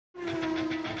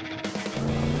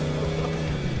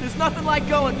nothing like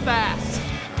going fast.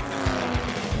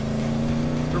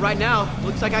 But right now,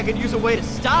 looks like I could use a way to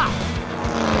stop.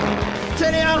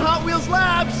 10 out Hot Wheels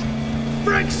Labs!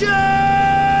 Friction!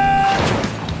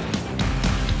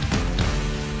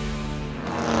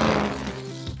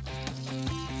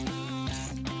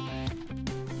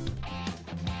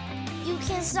 You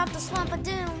can't stop the Swamp of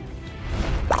Doom.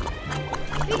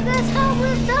 Because Hot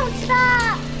Wheels don't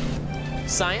stop!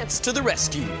 Science to the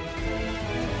rescue.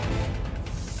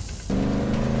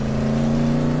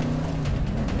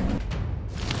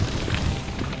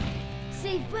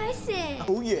 Save Bryson!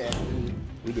 Oh yeah,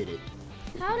 we did it.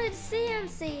 How did Sam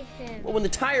save him? Well, when the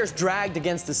tires dragged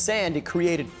against the sand, it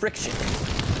created friction.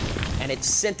 And it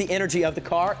sent the energy of the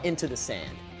car into the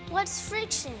sand. What's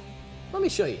friction? Let me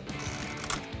show you.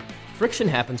 Friction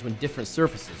happens when different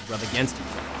surfaces rub against each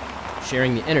other,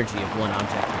 sharing the energy of one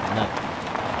object with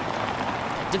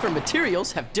another. Different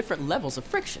materials have different levels of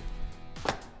friction.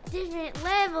 Different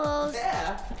levels?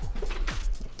 Yeah.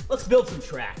 Let's build some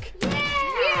track.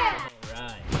 Yeah! All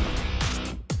right.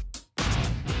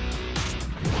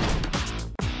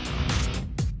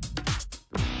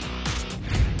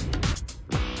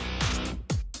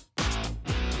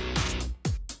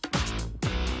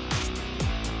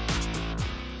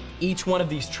 Each one of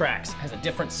these tracks has a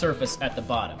different surface at the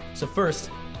bottom. So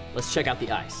first, let's check out the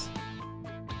ice.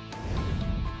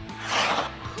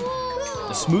 Cool.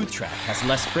 The smooth track has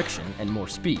less friction and more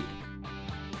speed.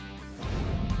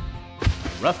 The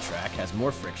rough track has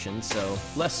more friction, so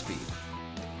less speed.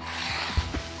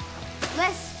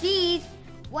 Less speed?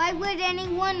 Why would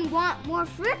anyone want more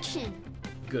friction?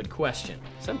 Good question.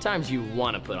 Sometimes you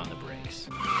want to put on the brakes.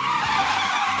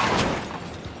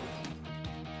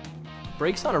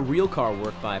 Brakes on a real car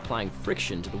work by applying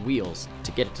friction to the wheels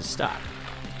to get it to stop.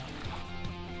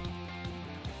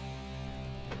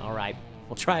 All right,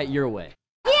 we'll try it your way.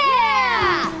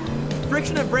 Yeah!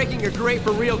 Friction and braking are great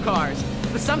for real cars,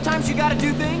 but sometimes you gotta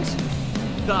do things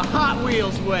the Hot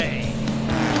Wheels way.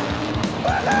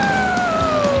 Woohoo!